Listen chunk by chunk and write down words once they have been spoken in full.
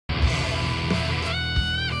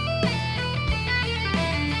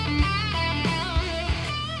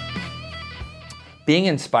being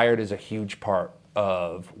inspired is a huge part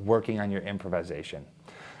of working on your improvisation.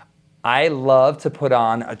 I love to put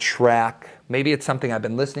on a track. Maybe it's something I've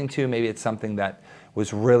been listening to. Maybe it's something that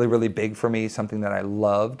was really, really big for me, something that I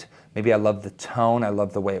loved. Maybe I love the tone. I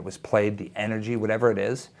love the way it was played, the energy, whatever it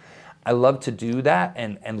is. I love to do that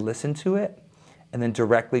and listen to it and then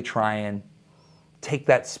directly try and take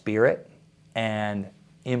that spirit and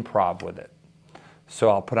improv with it. So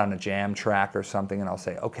I'll put on a jam track or something and I'll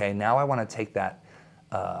say, okay, now I want to take that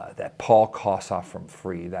Paul Kossoff from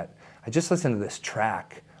Free, that I just listened to this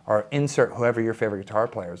track, or insert whoever your favorite guitar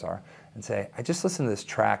players are, and say, I just listened to this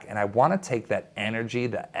track and I want to take that energy,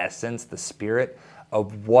 the essence, the spirit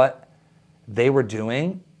of what they were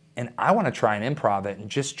doing, and I want to try and improv it and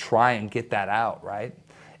just try and get that out, right?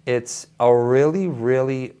 It's a really,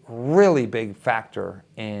 really, really big factor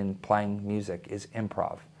in playing music is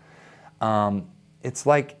improv. It's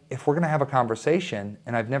like if we're going to have a conversation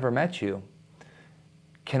and I've never met you,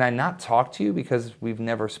 can I not talk to you because we've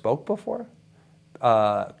never spoke before?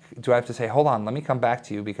 Do I have to say, hold on, let me come back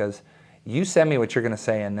to you because you send me what you're going to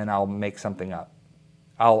say and then I'll make something up.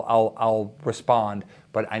 I'll respond,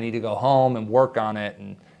 but I need to go home and work on it.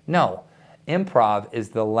 And no, improv is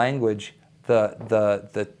the language,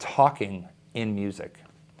 the talking in music.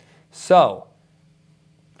 So,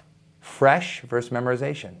 fresh versus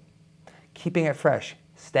memorization. Keeping it fresh,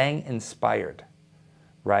 staying inspired,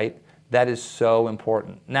 right? That is so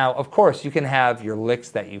important. Now, of course, you can have your licks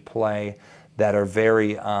that you play that are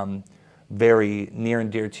very, very near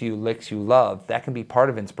and dear to you, licks you love. That can be part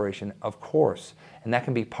of inspiration, of course, and that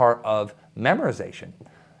can be part of memorization.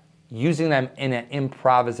 Using them in an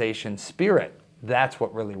improvisation spirit, that's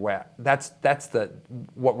what really what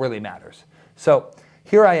really matters. So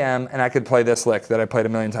here I am, and I could play this lick that I played a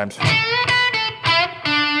million times.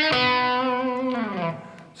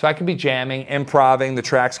 So I could be jamming, improving, the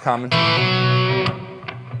track's coming, and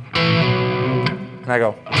I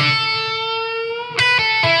go.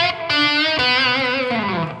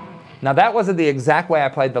 Now that wasn't the exact way I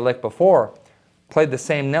played the lick before. Played the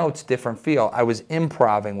same notes, different feel. I was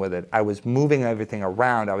improving with it. I was moving everything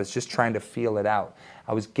around. I was just trying to feel it out.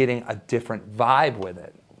 I was getting a different vibe with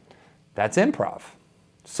it. That's improv.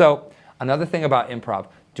 So another thing about improv,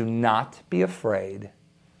 do not be afraid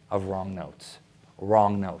of wrong notes,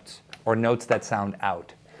 or notes that sound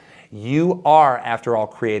out. You are, after all,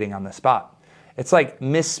 creating on the spot. It's like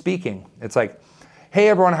misspeaking. It's like, hey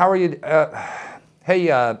everyone, how are you?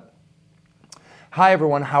 Hi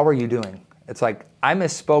everyone, how are you doing? It's like, I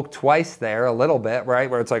misspoke twice there a little bit, right?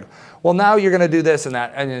 Where it's like, well now you're gonna do this and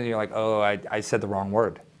that, and then you're like, oh, I said the wrong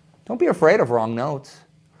word. Don't be afraid of wrong notes.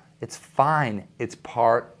 It's fine, it's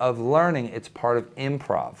part of learning, it's part of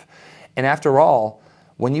improv. And after all,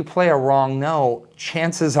 when you play a wrong note,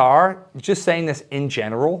 chances are, just saying this in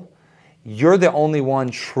general, you're the only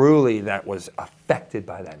one truly that was affected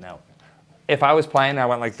by that note. If I was playing and I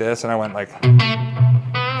went like this and I went like,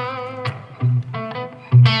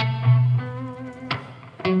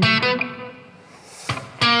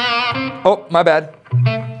 oh, my bad.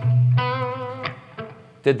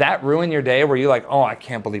 Did that ruin your day? Were you like, oh, I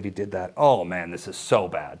can't believe you did that. Oh man, this is so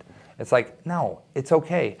bad. It's like, no, it's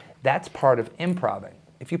okay. That's part of improving.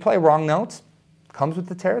 If you play wrong notes, it comes with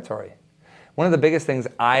the territory. One of the biggest things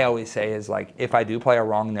I always say is like, if I do play a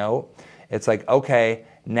wrong note, it's like, okay,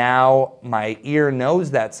 now my ear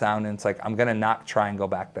knows that sound and it's like, I'm gonna not try and go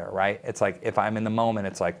back there, right? It's like, if I'm in the moment,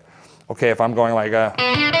 it's like, okay, if I'm going like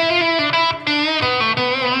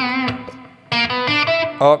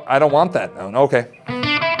oh, I don't want that note, okay.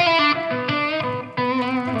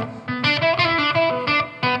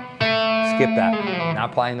 Skip that,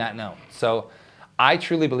 not playing that note. So I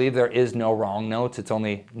truly believe there is no wrong notes. It's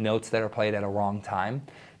only notes that are played at a wrong time.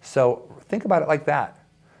 So think about it like that.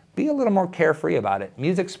 Be a little more carefree about it.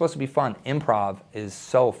 Music's supposed to be fun. Improv is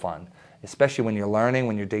so fun, especially when you're learning,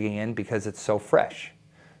 when you're digging in, because it's so fresh.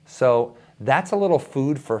 So that's a little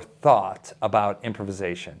food for thought about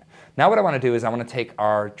improvisation. Now what I want to do is I want to take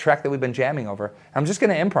our track that we've been jamming over, and I'm just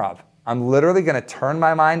going to improv. I'm literally going to turn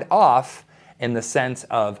my mind off in the sense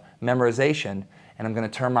of memorization, and I'm going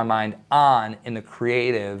to turn my mind on in the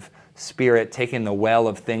creative spirit, taking the well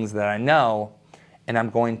of things that I know, and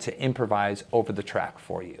I'm going to improvise over the track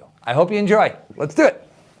for you. I hope you enjoy. Let's do it.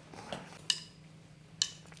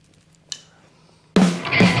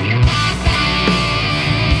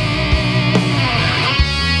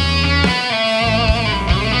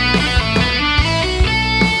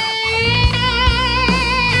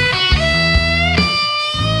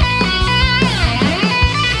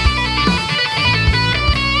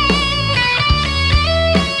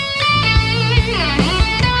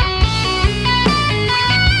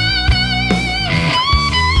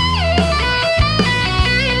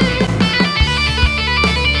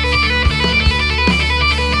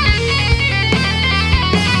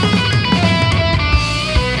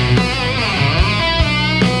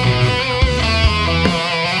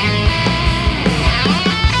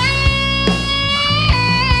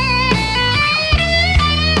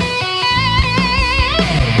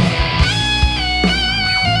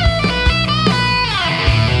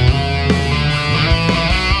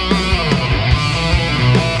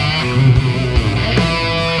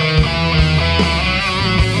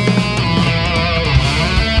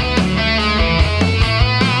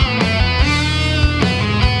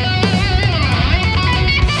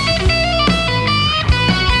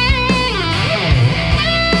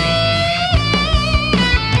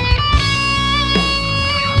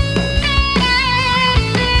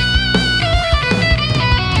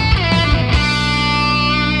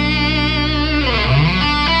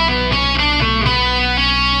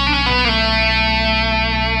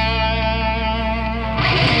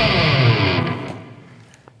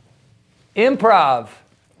 Improv.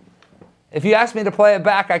 If you asked me to play it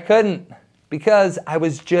back, I couldn't, because I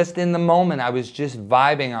was just in the moment. I was just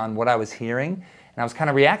vibing on what I was hearing, and I was kind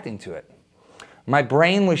of reacting to it. My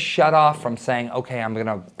brain was shut off from saying, okay, I'm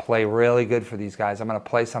gonna play really good for these guys. I'm gonna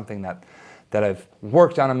play something that I've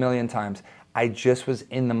worked on a million times. I just was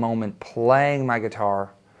in the moment playing my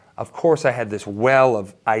guitar. Of course, I had this well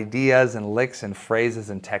of ideas and licks and phrases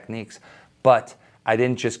and techniques, but I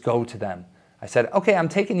didn't just go to them. I said, okay, I'm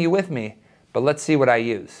taking you with me, but let's see what I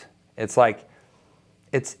use. It's like,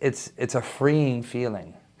 it's a freeing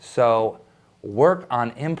feeling. So work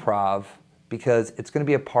on improv, because it's going to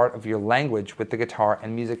be a part of your language with the guitar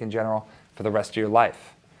and music in general for the rest of your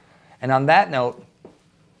life. And on that note,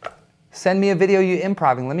 send me a video you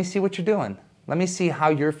improving. Let me see what you're doing. Let me see how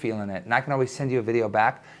you're feeling it. And I can always send you a video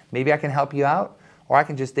back. Maybe I can help you out, or I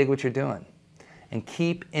can just dig what you're doing. And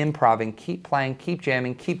keep improving, keep playing, keep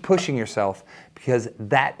jamming, keep pushing yourself, because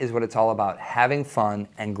that is what it's all about, having fun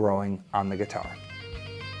and growing on the guitar.